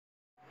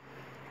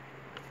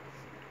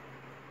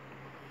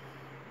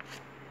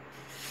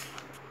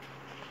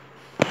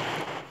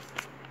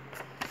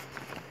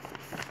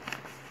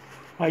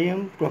I am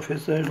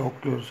Professor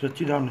Dr.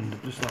 Sachidanand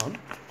Prasad,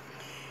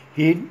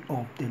 Head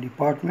of the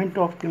Department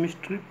of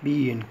Chemistry,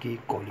 B&K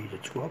College,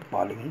 Achua,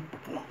 Paligan,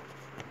 Patna.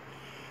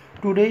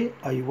 Today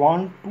I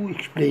want to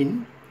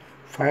explain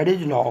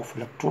Faraday's law of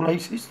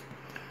electrolysis,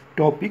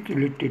 topic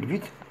related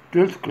with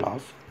 12th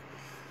class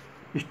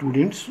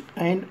students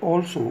and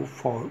also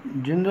for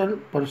general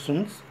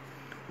persons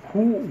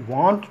who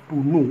want to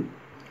know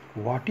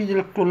what is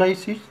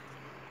electrolysis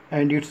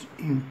and its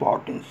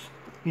importance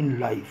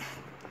in life.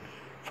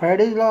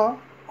 Faraday's law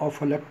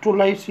of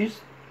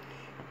electrolysis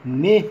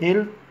may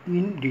help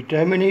in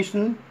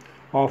determination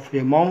of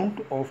amount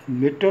of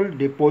metal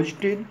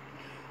deposited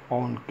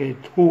on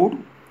cathode,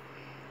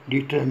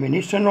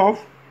 determination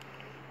of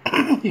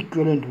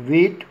equivalent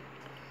weight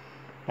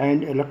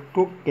and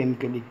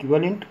electrochemical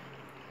equivalent,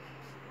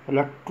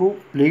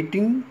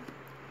 electroplating,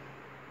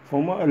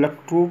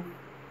 electro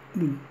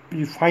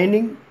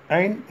refining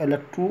and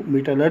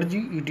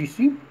electrometallurgy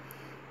etc.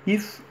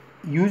 If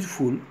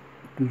useful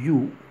to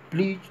you,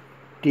 please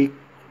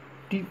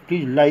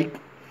like,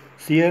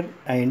 share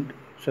and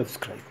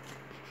subscribe.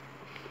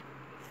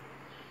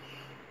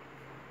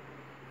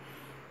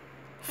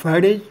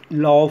 Faraday's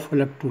law of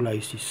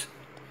electrolysis.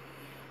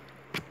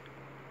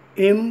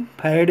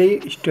 Faraday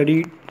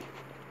studied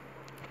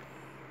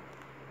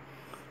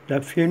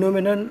the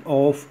phenomenon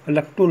of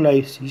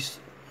electrolysis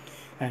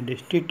and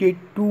stated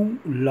two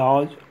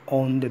laws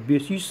on the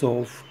basis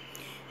of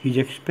his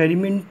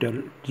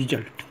experimental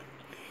result.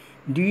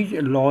 These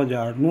laws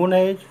are known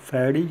as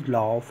Faraday's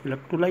law of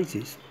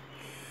electrolysis.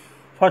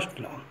 First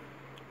law: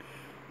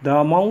 the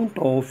amount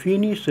of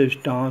any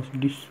substance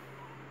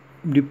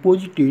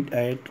deposited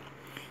at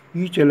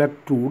each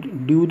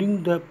electrode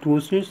during the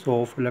process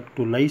of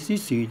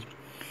electrolysis is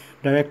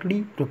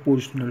directly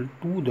proportional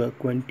to the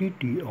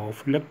quantity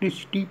of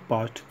electricity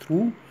passed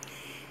through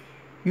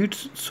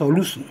its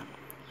solution.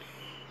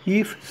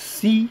 If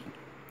C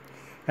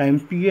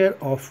ampere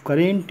of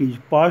current is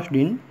passed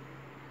in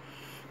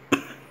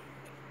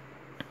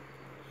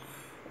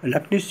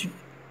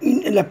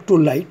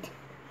electrolytic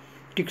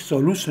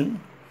solution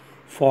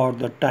for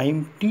the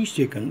time t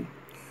second,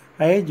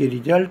 as a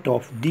result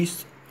of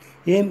this,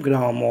 m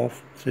gram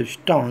of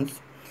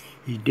substance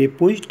is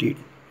deposited,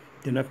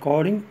 then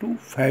according to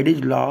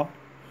Faraday's law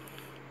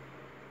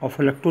of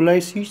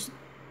electrolysis,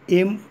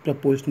 m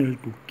proportional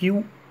to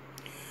q,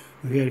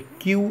 where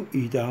q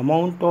is the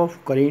amount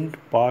of current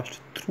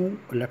passed through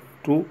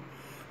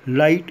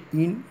electrolyte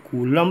in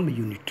Coulomb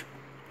unit.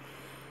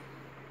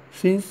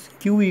 Since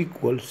q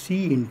equals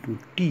c into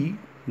t,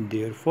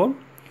 therefore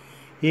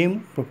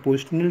m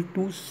proportional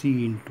to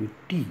c into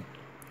t,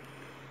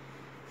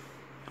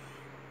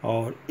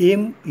 or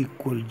m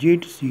equals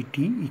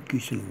zct,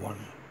 equation 1.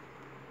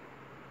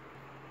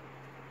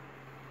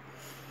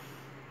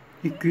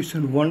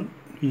 Equation 1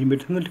 is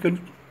mathematical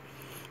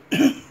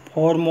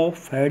form of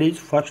Faraday's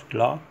first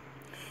law,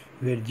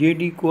 where Z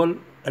equals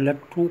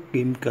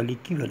electrochemical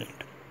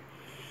equivalent.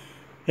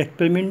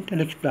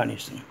 Experimental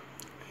explanation.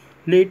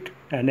 Let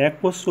an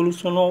aqueous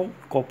solution of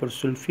copper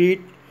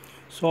sulfate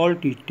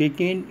salt is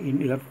taken in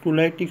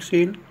electrolytic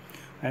cell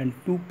and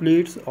two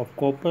plates of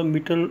copper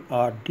metal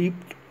are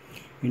dipped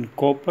in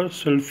copper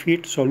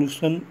sulfate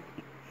solution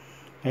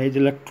as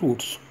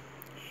electrodes.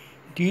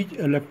 These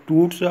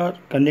electrodes are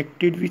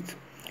connected with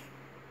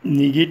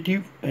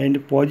negative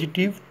and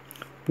positive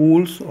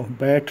poles of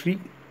battery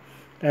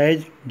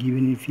as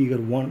given in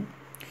figure 1.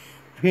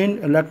 When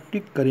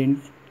electric current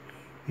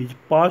is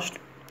passed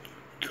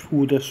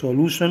through the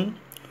solution,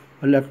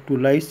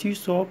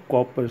 electrolysis of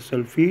copper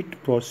sulfate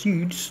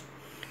proceeds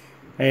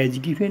as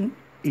given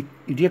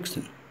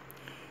reaction.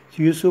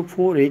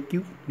 CSO4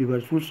 AQ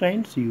reversible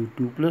sign,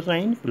 Cu2 plus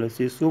ion plus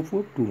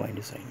SO4 2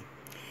 minus sign.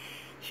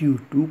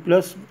 Cu2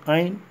 plus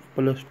ion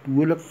plus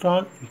 2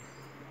 electron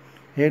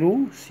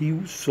arrow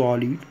Cu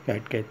solid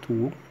at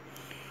cathode,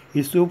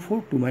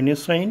 SO4 2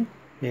 minus sign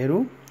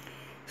arrow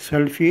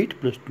sulfate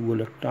plus 2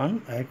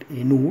 electron at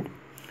anode.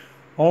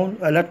 On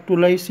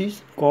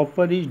electrolysis,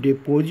 copper is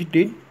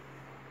deposited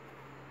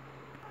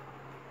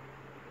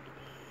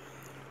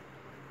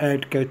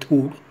at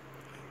cathode.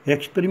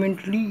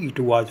 Experimentally, it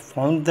was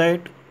found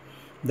that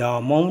the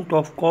amount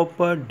of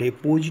copper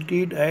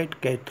deposited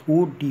at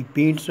cathode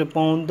depends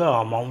upon the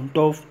amount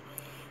of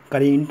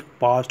current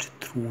passed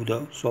through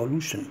the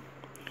solution.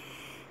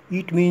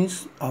 It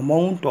means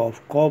amount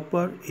of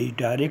copper is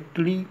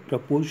directly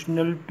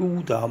proportional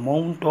to the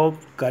amount of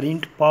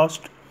current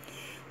passed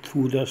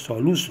through the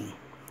solution.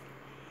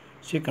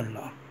 Second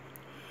law: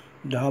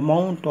 the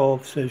amount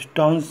of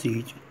substance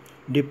is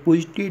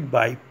deposited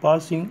by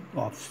passing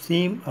of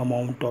same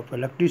amount of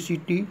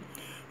electricity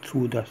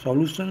through the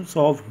solutions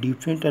of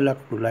different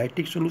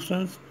electrolytic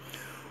solutions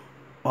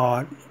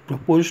are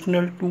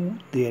proportional to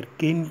their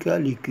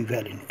chemical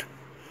equivalent.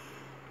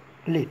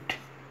 Let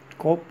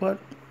copper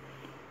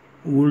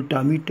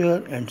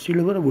voltmeter and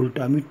silver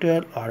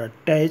voltmeter are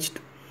attached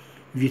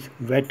with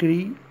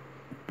battery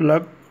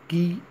plug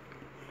key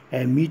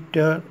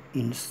ammeter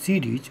in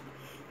series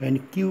and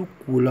q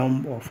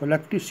coulomb of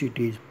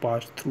electricity is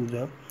passed through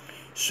the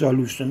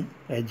Solution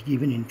as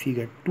given in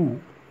figure 2.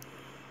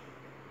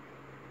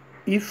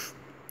 If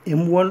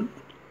M1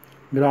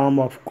 gram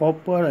of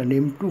copper and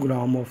M2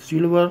 gram of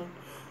silver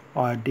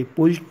are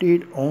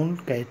deposited on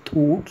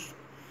cathodes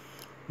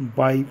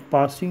by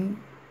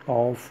passing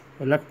of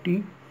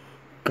electric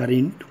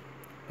current,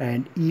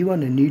 and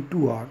E1 and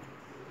E2 are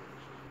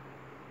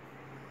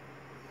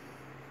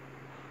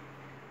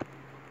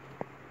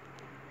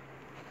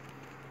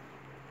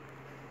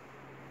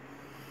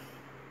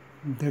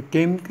the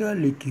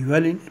chemical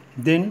equivalent,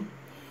 then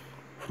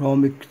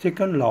from a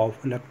second law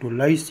of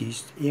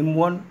electrolysis,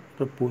 M1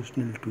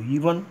 proportional to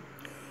E1,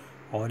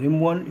 or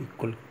M1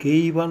 equal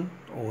Ke1,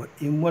 or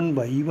M1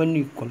 by E1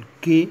 equal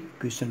K,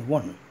 equation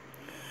 1,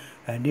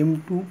 and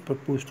M2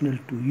 proportional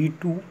to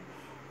E2,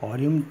 or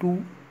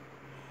M2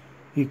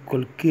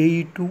 equal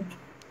Ke2,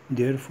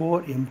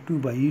 therefore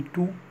M2 by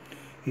E2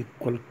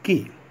 equal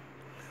K.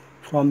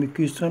 From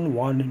equation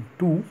 1 and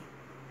 2,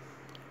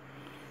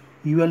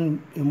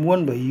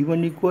 M1 by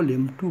E1 equal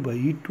M2 by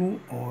E2,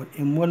 or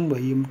M1 by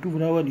M2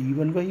 बराबर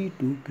E1 by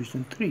E2,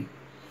 equation 3.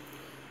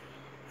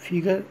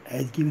 Figure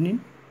as given in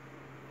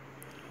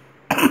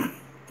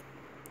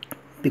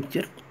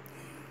picture.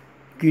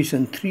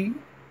 Equation 3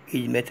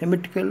 is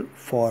mathematical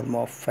form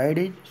of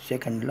Faraday's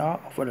second law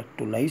of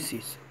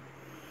electrolysis.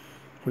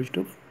 First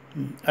of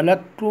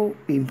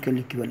electrochemical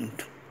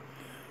equivalent.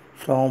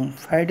 From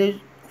Faraday's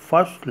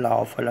first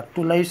law of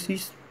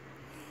electrolysis,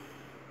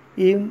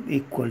 M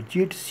equal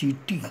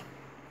ZCT.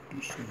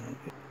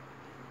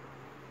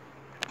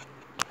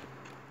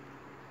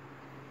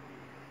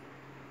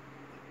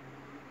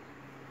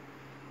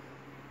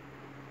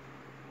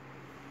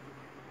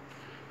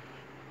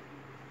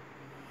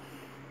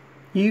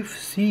 If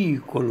C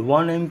equal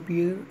 1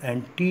 ampere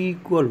and T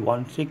equal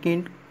 1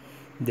 second,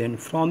 then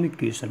from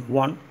equation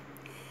 1,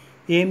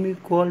 M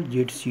equal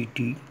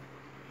ZCT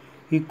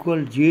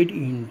equal Z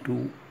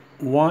into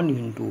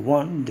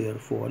 1,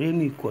 therefore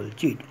M equal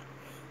Z,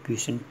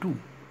 equation 2.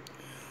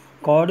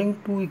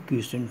 According to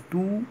equation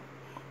 2,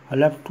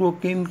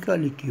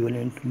 electrochemical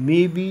equivalent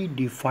may be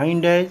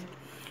defined as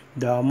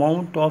the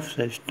amount of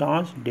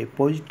substance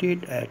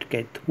deposited at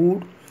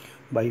cathode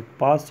by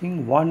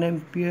passing 1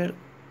 ampere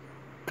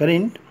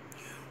current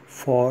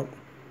for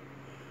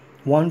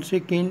 1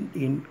 second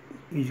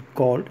is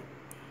called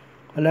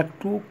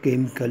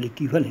electrochemical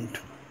equivalent.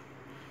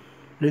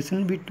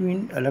 Relation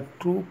between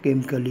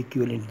electrochemical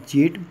equivalent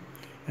Z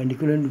and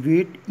equivalent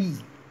weight E.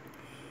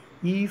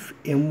 If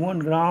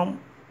M1 gram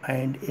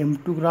and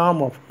M2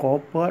 gram of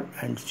copper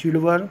and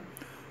silver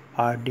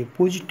are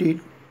deposited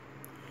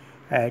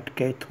at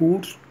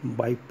cathodes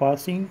by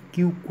passing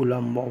Q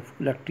coulomb of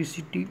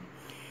electricity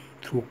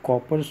through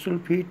copper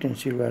sulfate and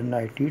silver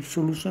nitrate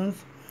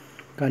solutions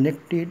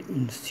connected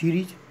in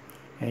series,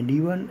 and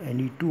E1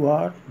 and E2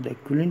 are the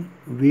equivalent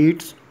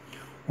weights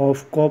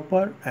of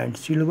copper and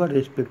silver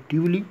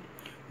respectively,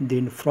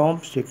 then from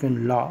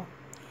second law,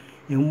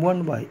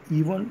 M1 by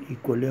E1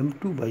 equal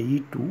M2 by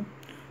E2,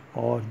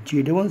 or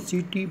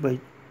Z1CT by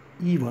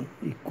E1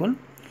 equal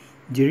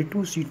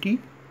Z2CT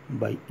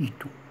by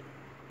E2,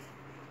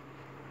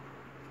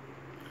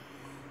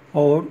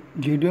 or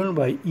Z1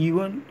 by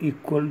E1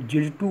 equal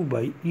Z2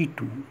 by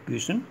E2,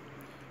 equation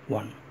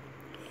 1,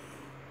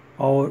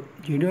 or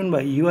Z1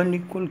 by E1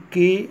 equal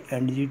K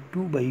and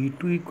Z2 by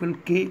E2 equal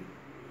K,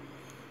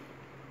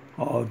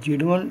 or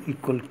Z1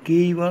 equal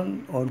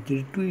Ke1, or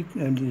Z2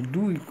 and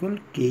Z2 equal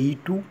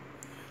Ke2,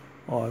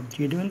 or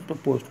Z1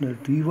 proportional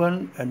to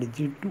E1 and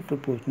Z2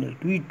 proportional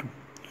to E2.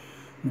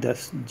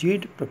 Thus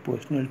Z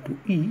proportional to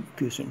E,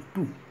 equation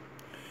 2,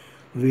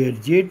 where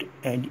Z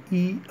and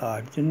E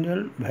are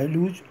general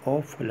values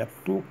of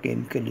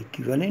electrochemical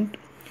equivalent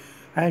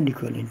and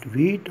equivalent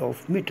weight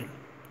of metal.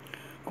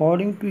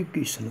 According to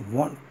equation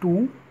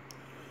 2,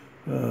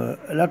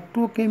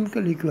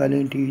 electrochemical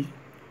equivalent is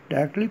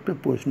directly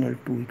proportional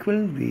to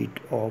equivalent weight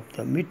of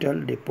the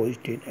metal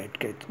deposited at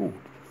cathode.